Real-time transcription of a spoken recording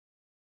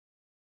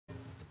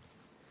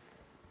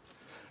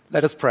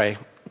Let us pray.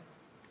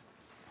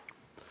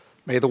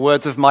 May the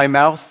words of my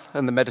mouth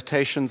and the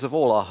meditations of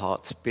all our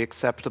hearts be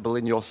acceptable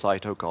in your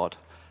sight, O God,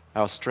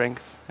 our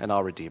strength and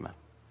our Redeemer.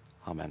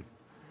 Amen.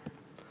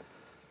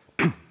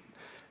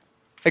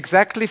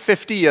 Exactly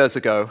 50 years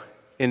ago,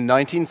 in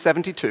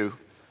 1972,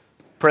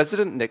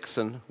 President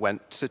Nixon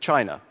went to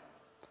China.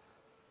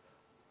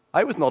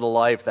 I was not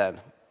alive then,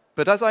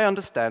 but as I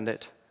understand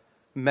it,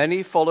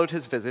 many followed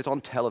his visit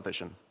on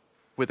television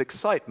with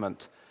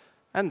excitement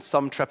and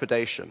some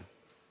trepidation.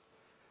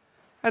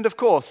 And of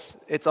course,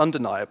 it's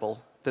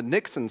undeniable that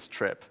Nixon's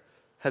trip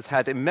has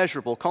had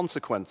immeasurable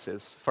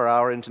consequences for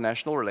our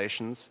international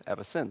relations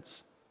ever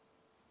since.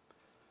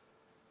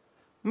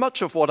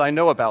 Much of what I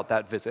know about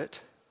that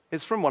visit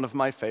is from one of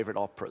my favorite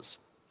operas,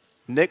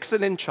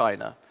 Nixon in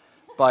China,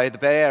 by the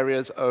Bay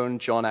Area's own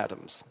John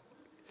Adams.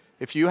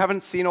 If you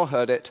haven't seen or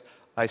heard it,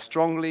 I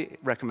strongly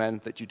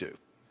recommend that you do.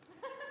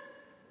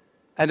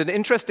 And an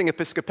interesting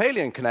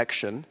Episcopalian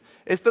connection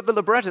is that the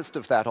librettist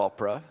of that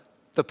opera,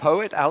 the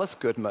poet Alice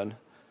Goodman,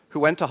 who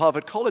went to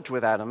Harvard College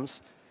with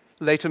Adams,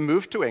 later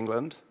moved to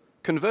England,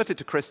 converted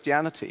to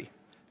Christianity,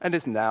 and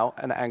is now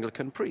an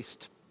Anglican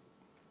priest.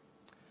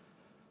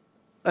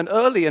 An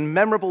early and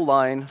memorable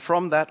line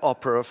from that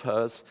opera of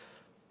hers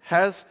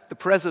has the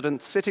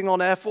president sitting on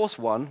Air Force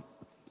One,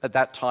 at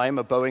that time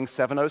a Boeing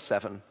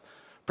 707,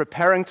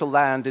 preparing to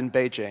land in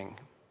Beijing.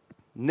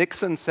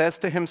 Nixon says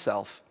to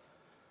himself,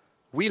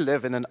 "We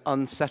live in an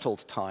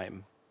unsettled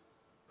time.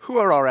 Who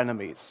are our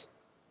enemies?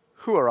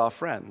 Who are our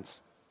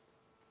friends?"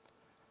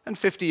 And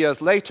 50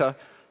 years later,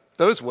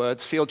 those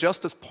words feel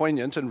just as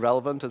poignant and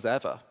relevant as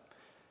ever,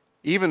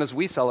 even as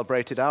we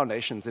celebrated our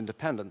nation's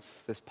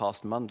independence this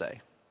past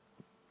Monday.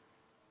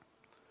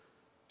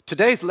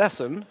 Today's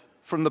lesson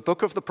from the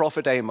book of the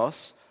prophet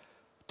Amos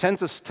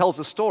tells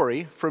a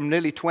story from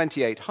nearly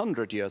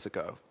 2,800 years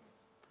ago.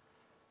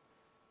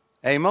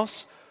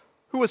 Amos,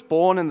 who was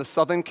born in the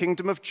southern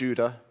kingdom of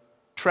Judah,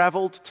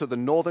 traveled to the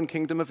northern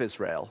kingdom of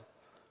Israel,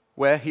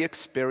 where he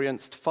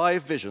experienced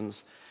 5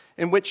 visions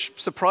in which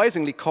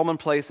surprisingly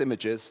commonplace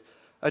images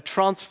are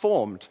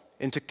transformed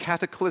into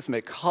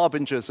cataclysmic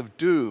harbingers of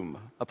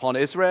doom upon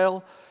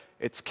Israel,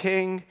 its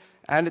king,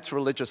 and its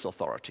religious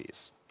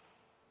authorities.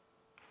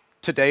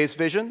 Today's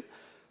vision,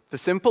 the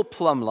simple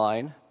plumb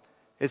line,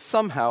 is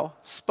somehow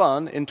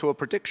spun into a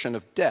prediction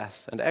of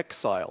death and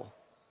exile.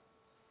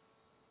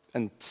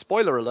 And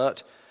spoiler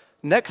alert,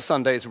 next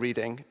Sunday's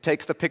reading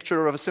takes the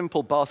picture of a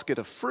simple basket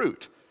of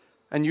fruit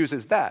and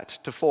uses that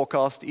to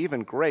forecast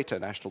even greater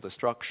national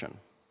destruction.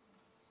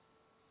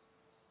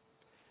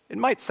 It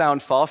might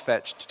sound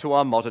far-fetched to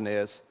our modern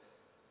ears,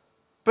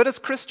 but as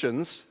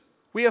Christians,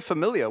 we are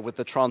familiar with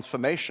the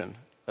transformation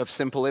of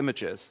simple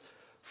images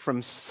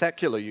from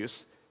secular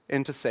use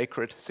into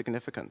sacred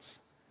significance.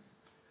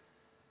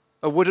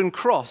 A wooden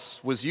cross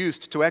was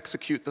used to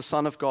execute the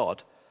Son of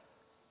God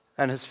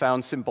and has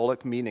found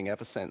symbolic meaning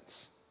ever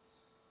since.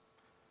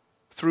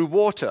 Through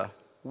water,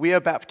 we are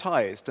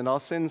baptized and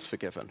our sins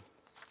forgiven.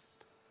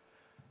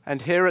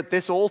 And here at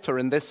this altar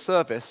in this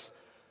service,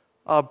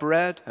 our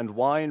bread and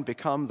wine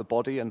become the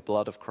body and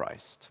blood of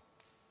Christ.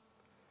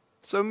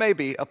 So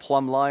maybe a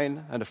plumb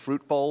line and a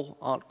fruit bowl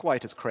aren't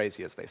quite as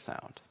crazy as they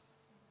sound.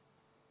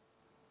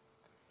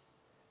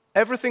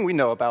 Everything we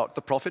know about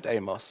the prophet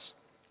Amos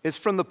is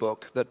from the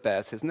book that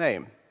bears his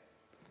name.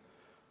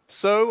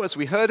 So, as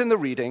we heard in the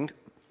reading,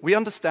 we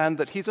understand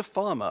that he's a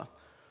farmer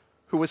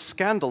who was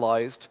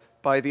scandalized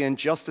by the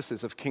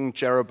injustices of King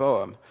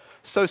Jeroboam.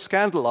 So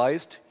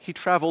scandalized, he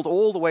traveled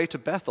all the way to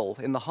Bethel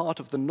in the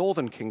heart of the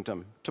northern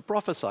kingdom to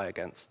prophesy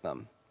against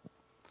them.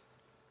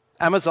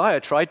 Amaziah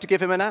tried to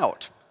give him an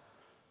out,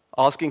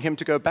 asking him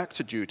to go back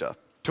to Judah,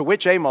 to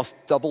which Amos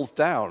doubles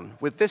down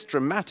with this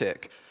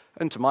dramatic,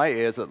 and to my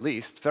ears at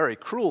least, very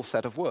cruel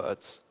set of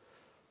words,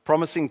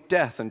 promising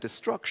death and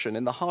destruction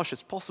in the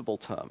harshest possible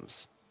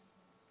terms.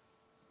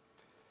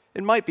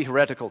 It might be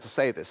heretical to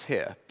say this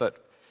here,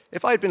 but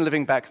if I'd been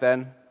living back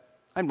then,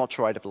 I'm not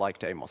sure I'd have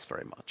liked Amos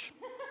very much.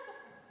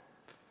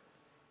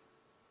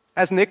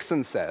 As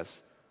Nixon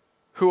says,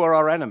 who are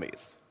our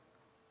enemies?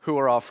 Who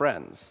are our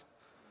friends?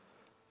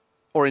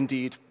 Or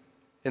indeed,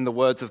 in the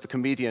words of the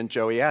comedian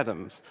Joey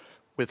Adams,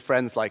 with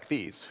friends like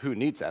these, who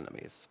needs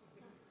enemies?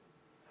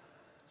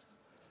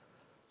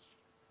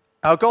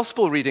 Our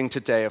gospel reading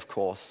today, of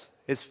course,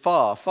 is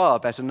far, far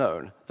better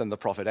known than the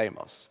prophet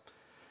Amos.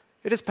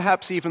 It is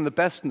perhaps even the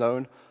best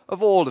known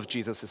of all of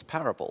Jesus'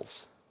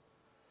 parables.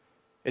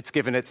 It's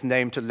given its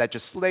name to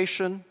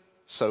legislation,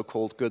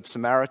 so-called Good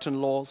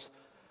Samaritan laws,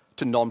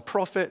 to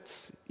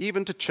non-profits,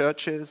 even to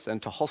churches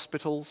and to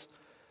hospitals.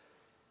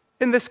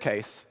 In this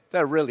case,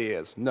 there really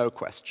is no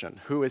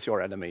question who is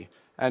your enemy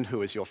and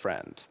who is your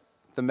friend.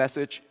 The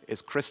message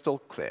is crystal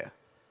clear.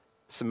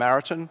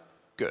 Samaritan,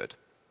 good.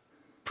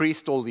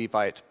 Priest or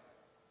Levite,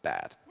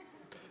 bad.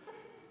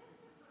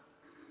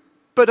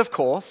 But of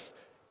course,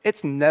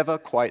 it's never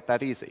quite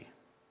that easy.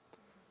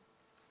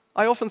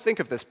 I often think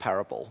of this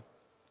parable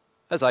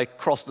as I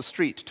cross the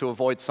street to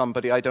avoid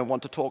somebody I don't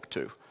want to talk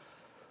to,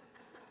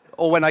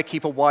 or when I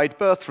keep a wide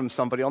berth from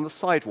somebody on the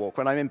sidewalk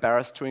when I'm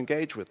embarrassed to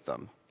engage with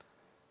them,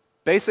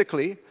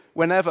 Basically,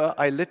 whenever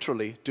I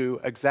literally do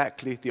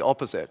exactly the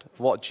opposite of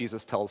what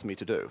Jesus tells me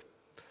to do.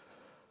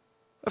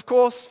 Of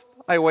course,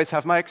 I always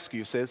have my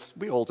excuses.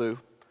 We all do.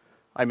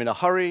 I'm in a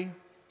hurry,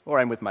 or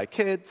I'm with my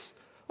kids,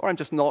 or I'm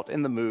just not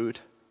in the mood.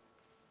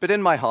 But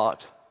in my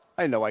heart,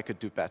 I know I could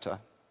do better.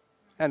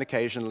 And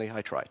occasionally,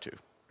 I try to.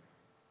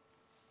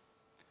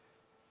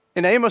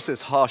 In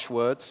Amos's harsh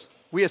words,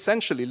 we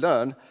essentially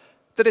learn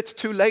that it's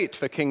too late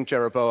for King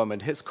Jeroboam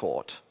and his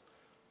court.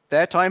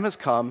 Their time has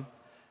come,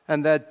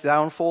 and their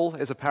downfall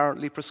is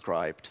apparently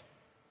prescribed.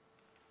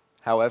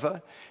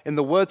 However, in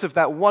the words of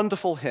that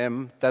wonderful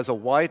hymn, "There's a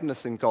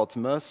wideness in God's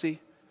mercy,"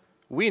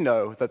 we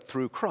know that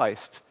through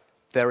Christ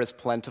there is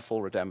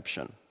plentiful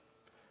redemption.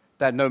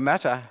 That no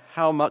matter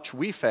how much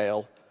we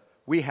fail,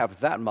 we have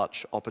that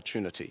much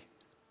opportunity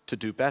to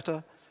do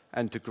better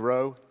and to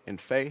grow in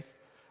faith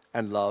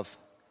and love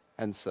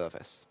and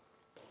service.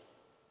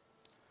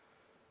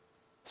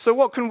 So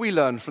what can we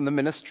learn from the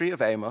ministry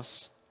of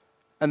Amos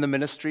and the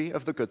ministry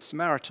of the Good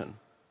Samaritan?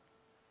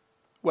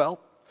 Well,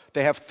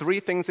 they have three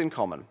things in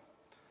common.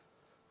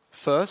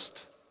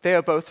 First, they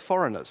are both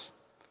foreigners,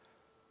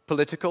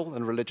 political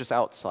and religious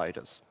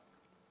outsiders.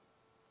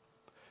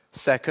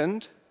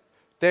 Second,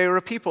 they are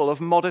a people of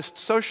modest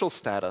social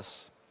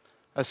status,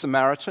 a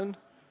Samaritan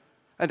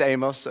and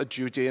Amos, a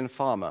Judean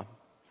farmer.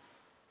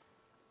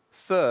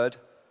 Third,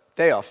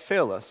 they are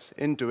fearless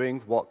in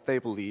doing what they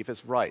believe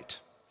is right,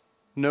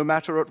 no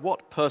matter at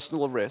what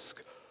personal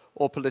risk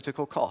or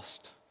political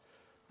cost,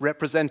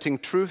 representing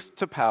truth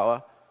to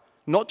power,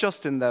 not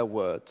just in their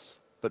words,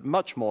 but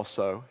much more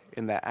so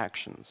in their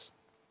actions.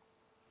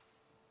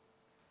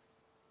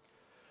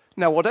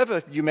 Now,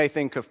 whatever you may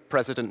think of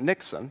President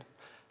Nixon,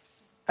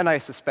 and I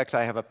suspect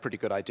I have a pretty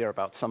good idea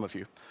about some of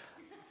you,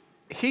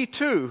 he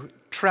too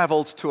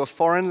traveled to a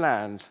foreign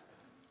land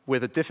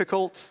with a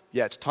difficult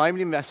yet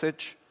timely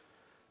message,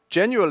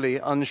 genuinely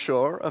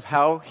unsure of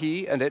how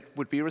he and it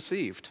would be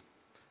received.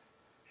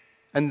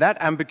 And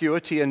that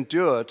ambiguity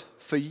endured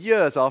for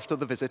years after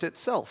the visit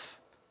itself.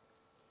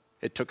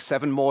 It took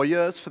 7 more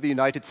years for the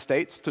United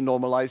States to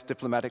normalize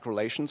diplomatic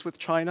relations with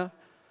China,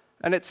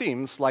 and it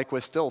seems like we're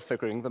still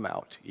figuring them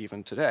out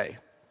even today.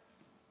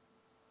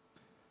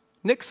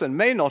 Nixon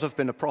may not have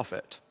been a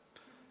prophet,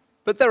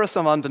 but there are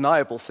some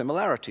undeniable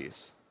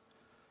similarities.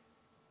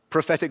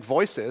 Prophetic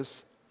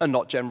voices are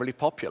not generally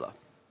popular,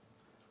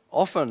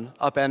 often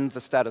upend the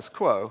status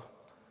quo,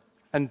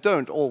 and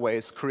don't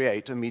always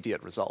create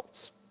immediate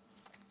results.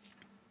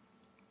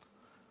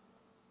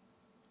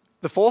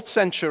 The 4th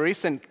century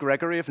St.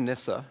 Gregory of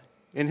Nyssa,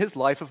 in his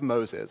Life of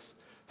Moses,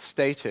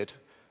 stated,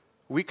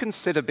 "We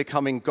consider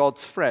becoming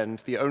God's friend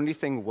the only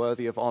thing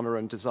worthy of honor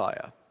and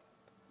desire."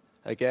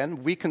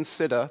 Again, we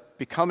consider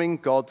becoming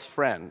God's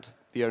friend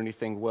the only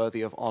thing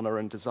worthy of honor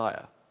and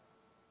desire.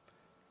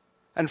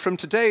 And from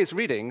today's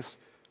readings,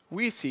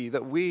 we see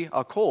that we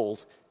are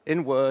called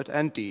in word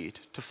and deed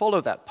to follow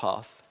that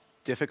path,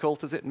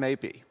 difficult as it may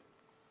be.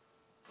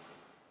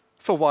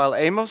 For while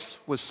Amos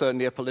was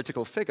certainly a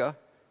political figure,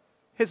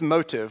 his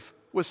motive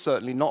was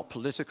certainly not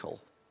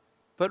political,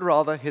 but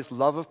rather his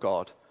love of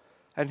God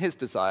and his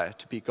desire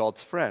to be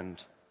God's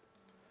friend.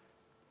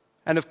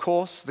 And of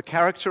course, the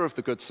character of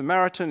the Good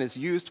Samaritan is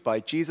used by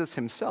Jesus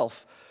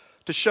himself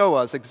to show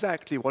us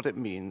exactly what it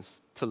means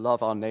to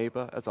love our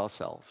neighbor as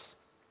ourselves.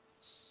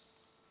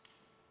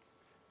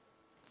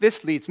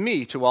 This leads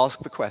me to ask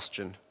the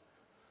question,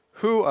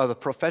 who are the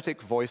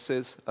prophetic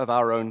voices of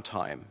our own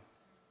time?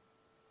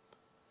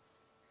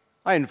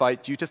 I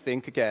invite you to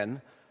think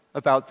again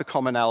about the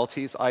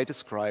commonalities I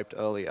described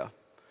earlier.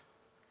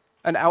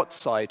 An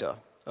outsider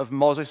of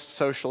modest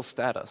social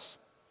status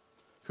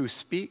who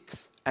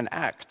speaks and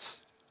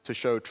acts to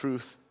show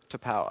truth to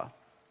power.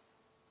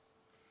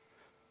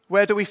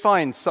 Where do we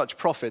find such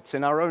prophets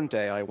in our own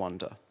day, I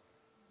wonder?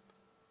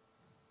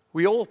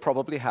 We all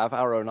probably have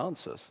our own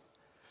answers,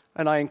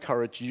 and I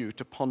encourage you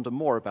to ponder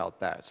more about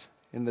that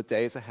in the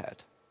days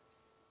ahead.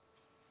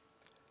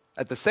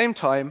 At the same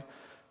time,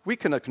 we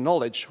can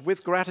acknowledge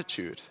with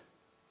gratitude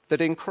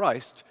that in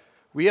Christ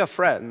we are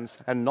friends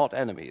and not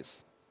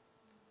enemies.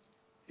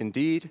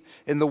 Indeed,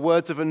 in the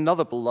words of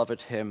another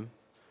beloved hymn,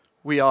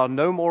 we are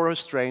no more a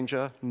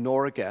stranger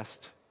nor a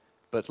guest,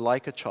 but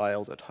like a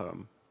child at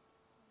home.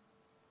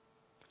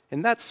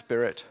 In that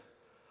spirit,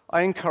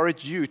 I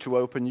encourage you to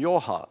open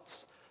your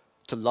hearts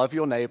to love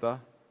your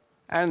neighbor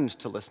and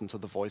to listen to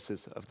the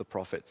voices of the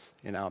prophets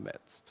in our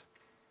midst.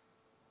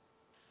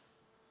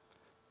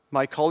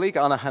 My colleague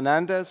Ana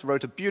Hernandez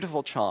wrote a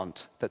beautiful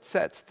chant that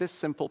sets this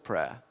simple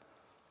prayer: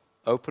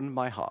 "Open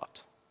my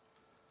heart."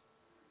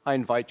 I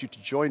invite you to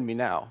join me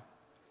now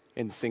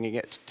in singing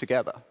it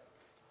together.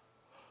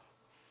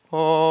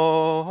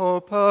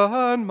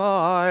 Open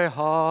my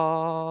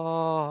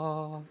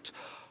heart,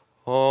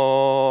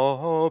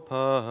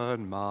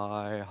 open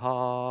my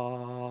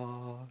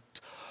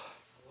heart,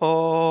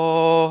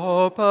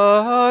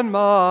 open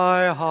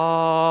my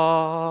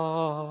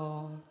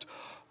heart,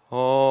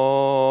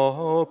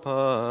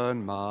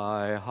 open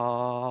my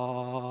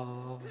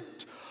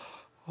heart,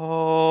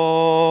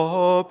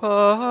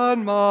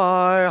 open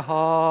my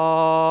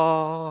heart.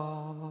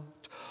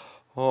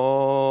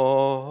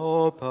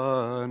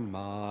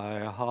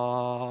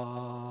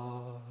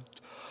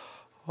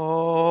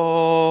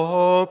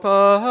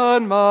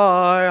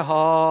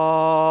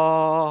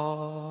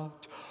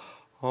 heart.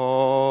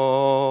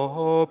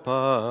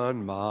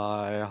 Open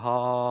my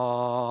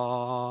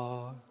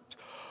heart.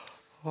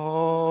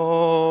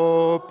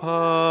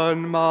 Open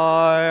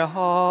my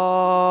heart.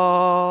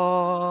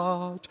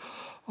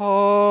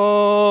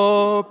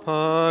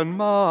 Open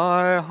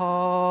my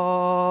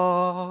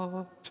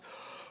heart.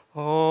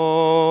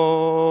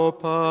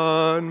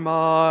 Open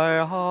my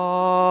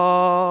heart.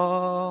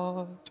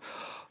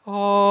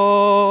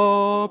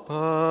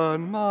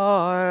 Open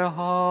my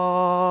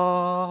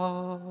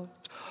heart.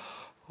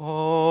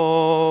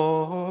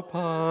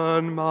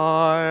 Open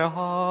my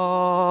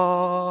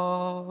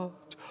heart.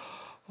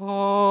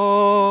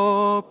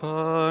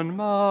 Open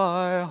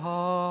my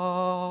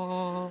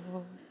heart.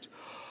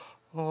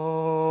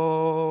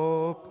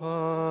 Open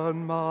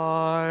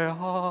my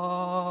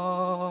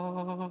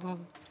heart.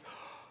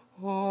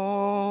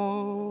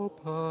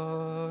 Open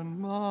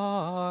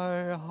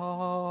my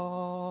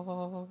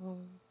heart.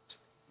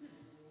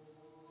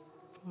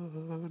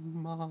 Open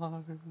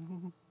my